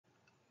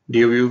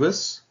Dear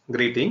viewers,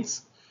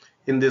 greetings.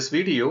 In this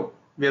video,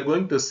 we are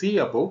going to see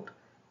about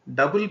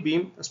double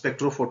beam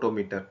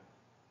spectrophotometer.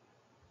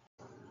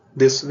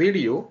 This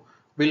video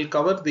will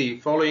cover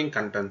the following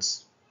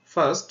contents.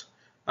 First,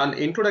 an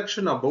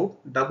introduction about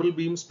double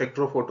beam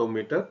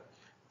spectrophotometer,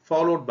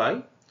 followed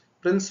by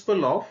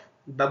principle of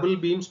double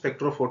beam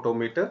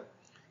spectrophotometer,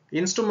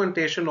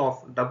 instrumentation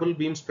of double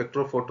beam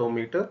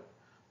spectrophotometer,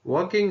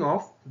 working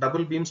of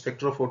double beam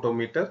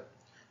spectrophotometer,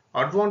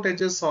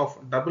 advantages of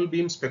double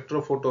beam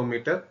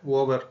spectrophotometer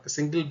over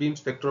single beam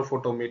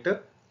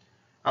spectrophotometer,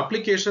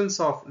 applications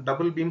of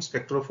double beam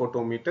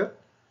spectrophotometer,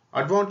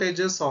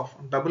 advantages of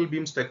double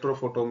beam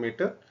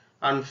spectrophotometer,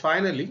 and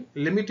finally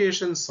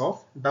limitations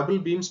of double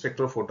beam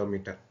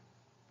spectrophotometer.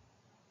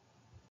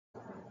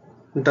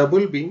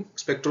 Double beam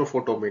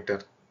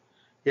spectrophotometer.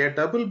 A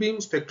double beam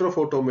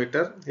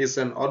spectrophotometer is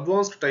an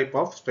advanced type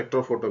of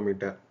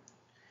spectrophotometer.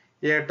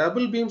 A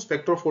double beam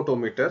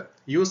spectrophotometer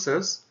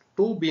uses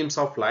two beams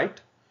of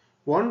light,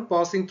 one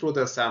passing through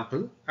the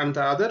sample and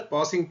the other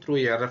passing through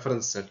a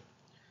reference cell.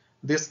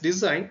 This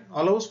design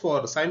allows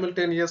for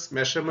simultaneous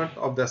measurement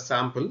of the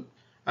sample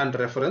and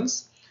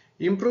reference,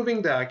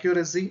 improving the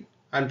accuracy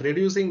and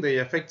reducing the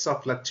effects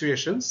of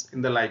fluctuations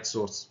in the light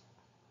source.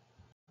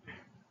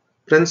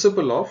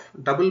 Principle of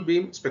double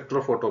beam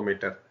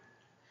spectrophotometer.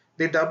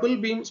 The double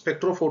beam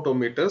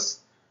spectrophotometers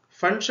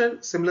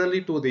function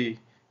similarly to the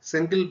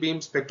single beam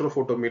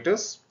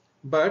spectrophotometers,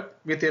 but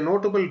with a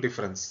notable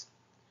difference.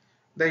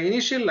 The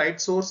initial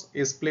light source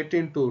is split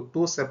into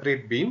two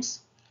separate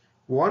beams.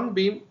 One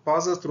beam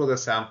passes through the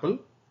sample,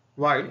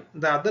 while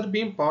the other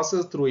beam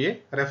passes through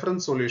a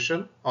reference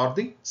solution or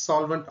the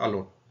solvent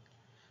alone.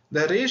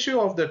 The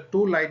ratio of the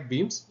two light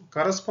beams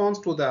corresponds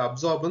to the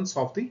absorbance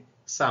of the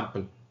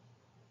sample.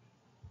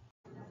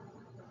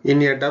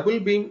 In a double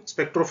beam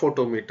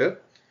spectrophotometer,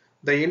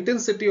 the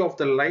intensity of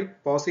the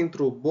light passing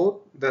through both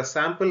the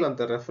sample and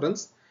the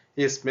reference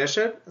is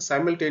measured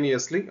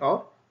simultaneously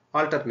or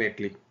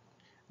alternately.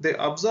 The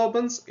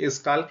absorbance is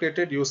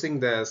calculated using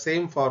the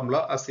same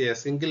formula as a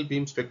single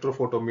beam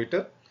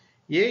spectrophotometer,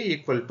 A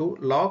equal to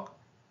log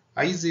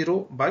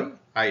I0 by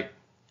I,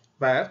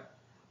 where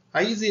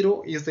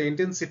I0 is the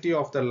intensity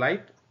of the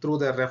light through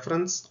the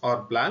reference or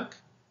blank,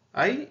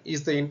 I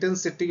is the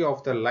intensity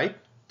of the light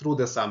through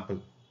the sample.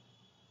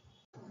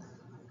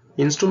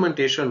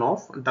 Instrumentation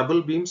of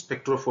double beam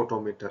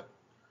spectrophotometer.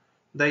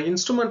 The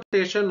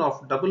instrumentation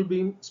of double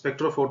beam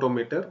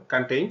spectrophotometer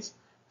contains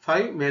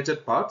 5 major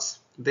parts.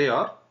 They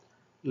are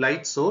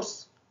light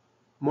source,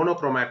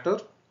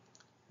 monochromator,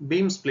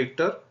 beam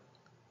splitter,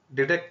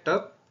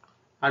 detector,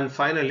 and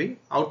finally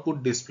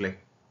output display.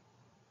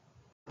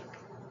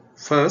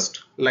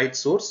 First, light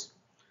source.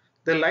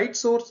 The light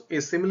source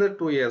is similar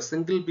to a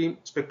single beam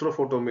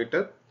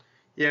spectrophotometer.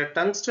 A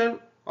tungsten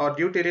or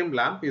deuterium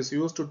lamp is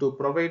used to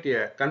provide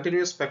a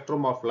continuous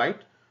spectrum of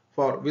light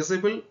for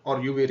visible or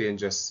UV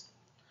ranges.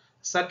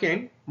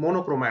 Second,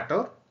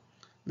 monochromator.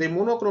 The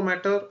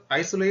monochromator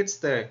isolates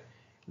the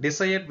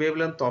desired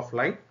wavelength of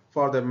light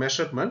for the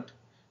measurement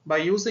by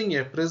using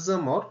a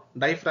prism or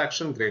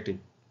diffraction grating.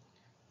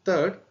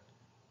 Third,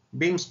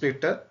 beam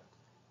splitter.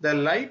 The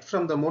light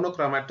from the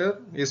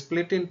monochromator is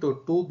split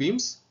into two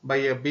beams by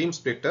a beam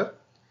splitter.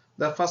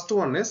 The first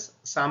one is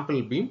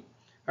sample beam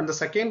and the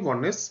second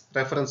one is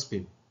reference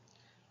beam.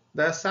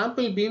 The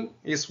sample beam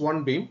is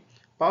one beam,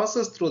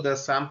 passes through the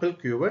sample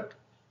cuvette,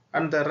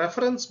 and the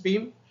reference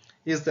beam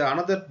is the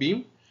another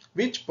beam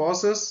which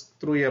passes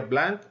through a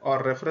blank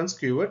or reference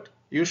cuvette,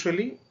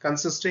 usually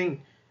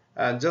consisting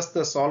just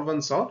the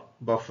solvents or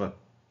buffer.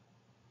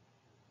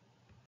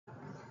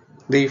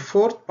 The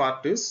fourth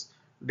part is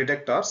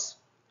detectors.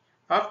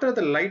 After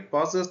the light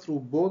passes through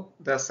both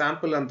the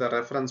sample and the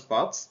reference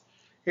paths,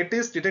 it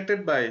is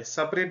detected by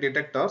separate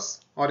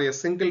detectors or a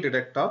single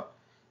detector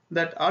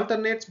that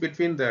alternates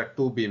between the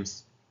two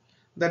beams.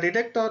 The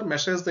detector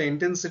measures the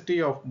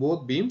intensity of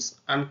both beams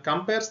and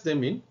compares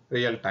them in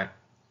real time.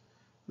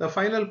 The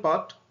final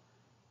part,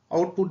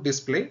 output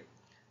display.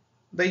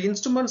 The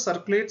instrument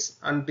circulates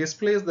and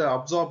displays the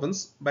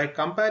absorbance by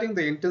comparing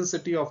the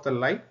intensity of the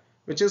light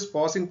which is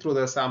passing through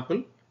the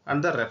sample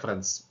and the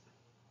reference.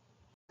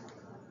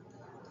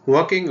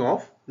 Working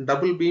of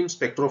double beam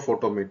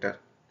spectrophotometer.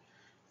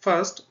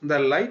 First, the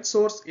light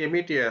source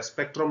emits a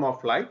spectrum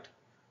of light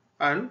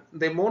and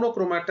the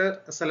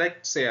monochromator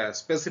selects a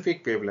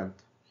specific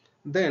wavelength.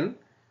 Then,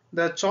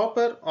 the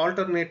chopper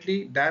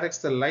alternately directs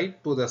the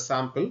light to the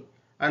sample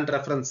and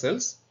reference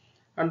cells,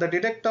 and the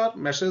detector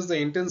measures the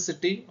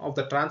intensity of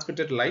the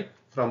transmitted light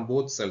from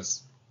both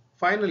cells.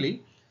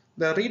 Finally,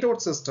 the readout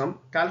system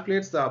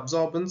calculates the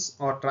absorbance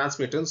or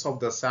transmittance of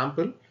the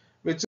sample,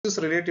 which is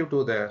relative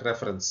to the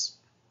reference.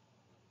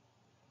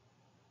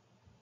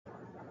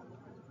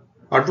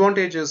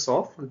 Advantages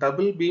of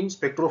double beam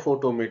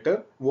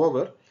spectrophotometer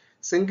over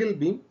single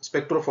beam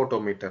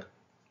spectrophotometer.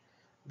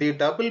 The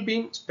double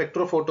beam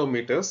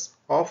spectrophotometers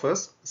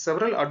offers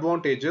several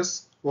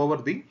advantages over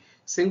the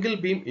single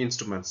beam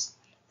instruments.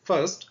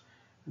 First,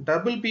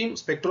 double beam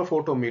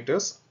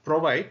spectrophotometers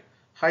provide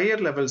higher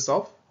levels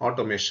of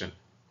automation.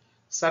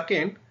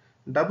 Second,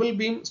 double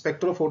beam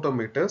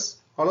spectrophotometers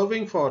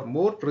allowing for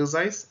more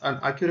precise and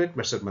accurate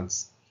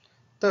measurements.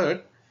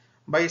 Third,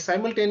 by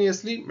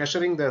simultaneously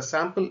measuring the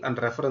sample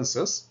and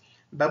references,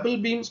 double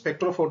beam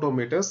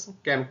spectrophotometers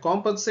can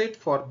compensate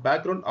for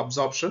background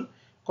absorption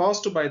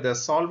caused by the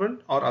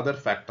solvent or other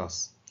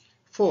factors.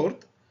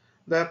 Fourth,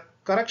 the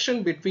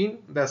correction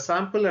between the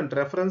sample and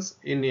reference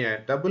in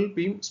a double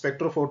beam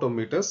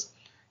spectrophotometers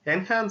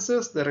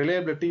enhances the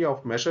reliability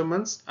of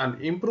measurements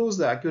and improves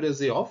the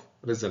accuracy of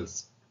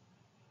results.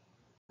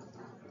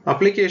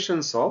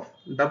 Applications of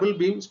double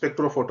beam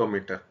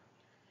spectrophotometer.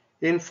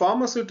 In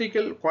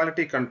pharmaceutical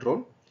quality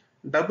control,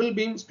 double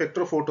beam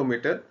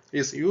spectrophotometer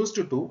is used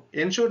to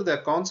ensure the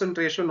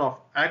concentration of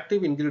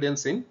active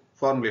ingredients in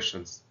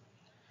formulations.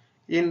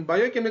 In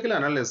biochemical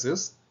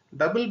analysis,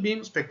 double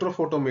beam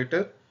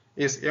spectrophotometer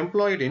is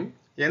employed in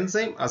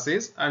enzyme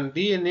assays and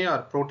DNA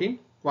or protein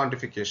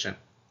quantification.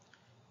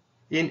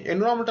 In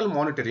environmental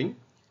monitoring,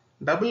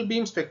 double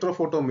beam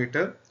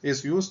spectrophotometer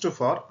is used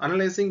for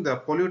analyzing the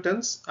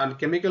pollutants and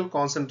chemical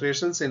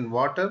concentrations in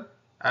water,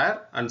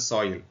 air and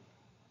soil.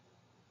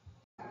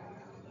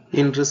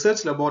 In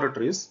research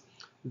laboratories,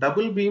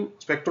 double beam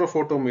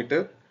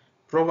spectrophotometer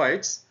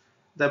provides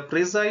the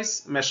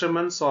precise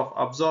measurements of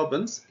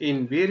absorbance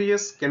in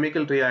various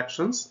chemical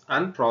reactions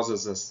and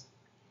processes.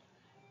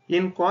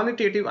 In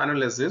quantitative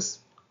analysis,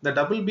 the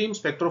double beam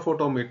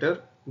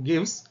spectrophotometer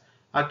gives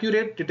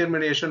accurate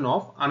determination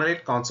of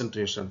analyte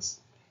concentrations.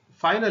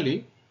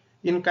 Finally,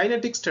 in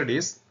kinetic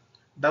studies,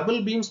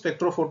 double beam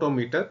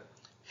spectrophotometer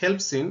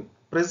helps in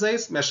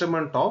precise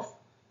measurement of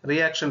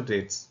reaction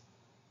rates.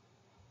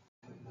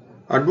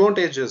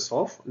 Advantages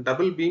of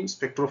double beam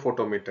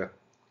spectrophotometer.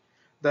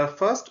 The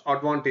first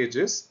advantage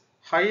is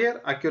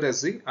higher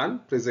accuracy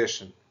and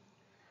precision.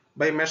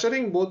 By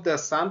measuring both the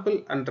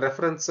sample and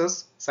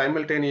references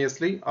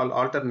simultaneously or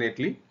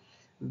alternately,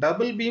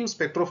 double beam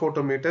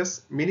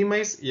spectrophotometers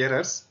minimize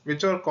errors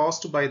which are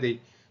caused by the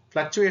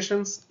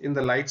fluctuations in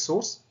the light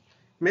source,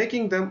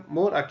 making them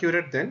more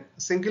accurate than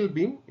single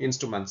beam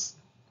instruments.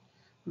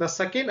 The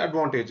second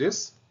advantage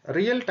is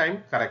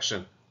real-time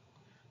correction.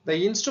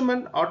 The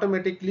instrument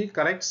automatically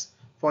corrects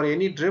for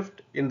any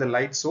drift in the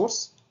light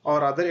source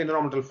or other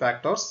environmental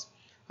factors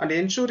and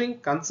ensuring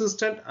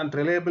consistent and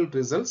reliable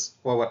results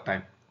over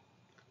time.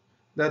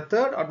 The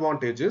third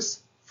advantage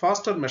is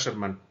faster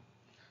measurement.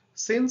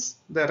 Since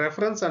the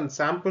reference and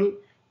sample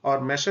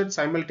are measured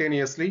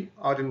simultaneously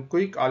or in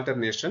quick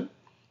alternation,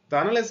 the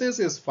analysis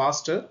is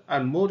faster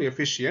and more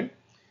efficient,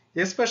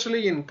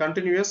 especially in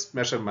continuous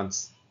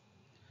measurements.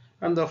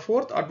 And the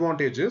fourth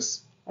advantage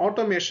is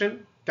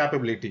automation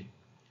capability.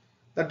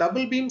 The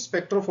double beam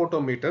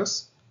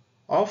spectrophotometers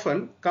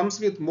often comes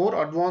with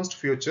more advanced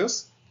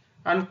features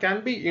and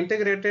can be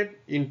integrated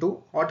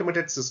into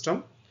automated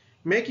system,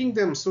 making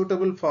them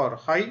suitable for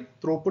high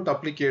throughput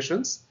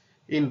applications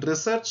in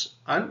research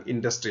and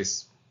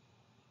industries.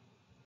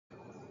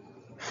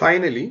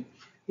 Finally,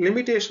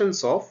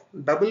 limitations of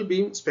double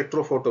beam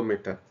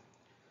spectrophotometer.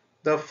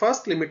 The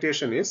first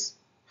limitation is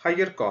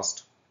higher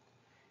cost.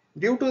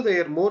 Due to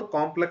their more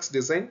complex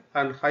design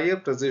and higher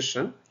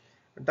precision,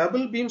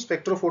 double beam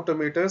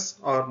spectrophotometers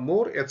are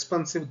more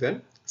expensive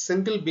than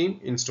single beam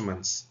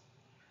instruments.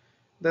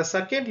 The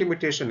second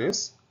limitation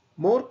is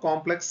more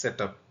complex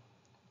setup.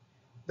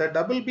 The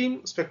double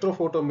beam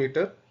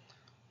spectrophotometer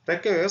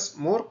requires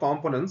more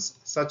components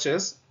such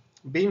as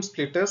beam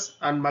splitters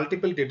and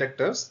multiple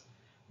detectors,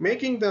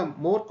 making them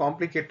more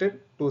complicated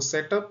to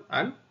set up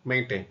and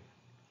maintain.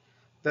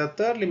 The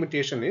third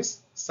limitation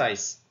is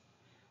size.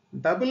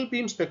 Double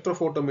beam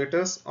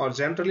spectrophotometers are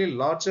generally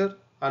larger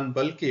and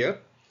bulkier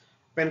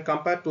when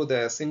compared to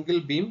the single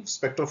beam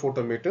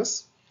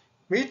spectrophotometers,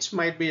 which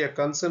might be a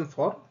concern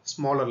for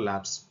smaller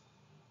labs.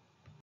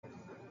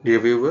 Dear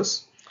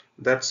viewers,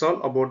 that's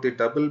all about the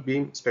double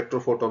beam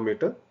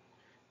spectrophotometer.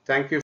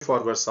 Thank you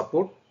for your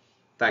support.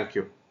 Thank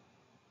you.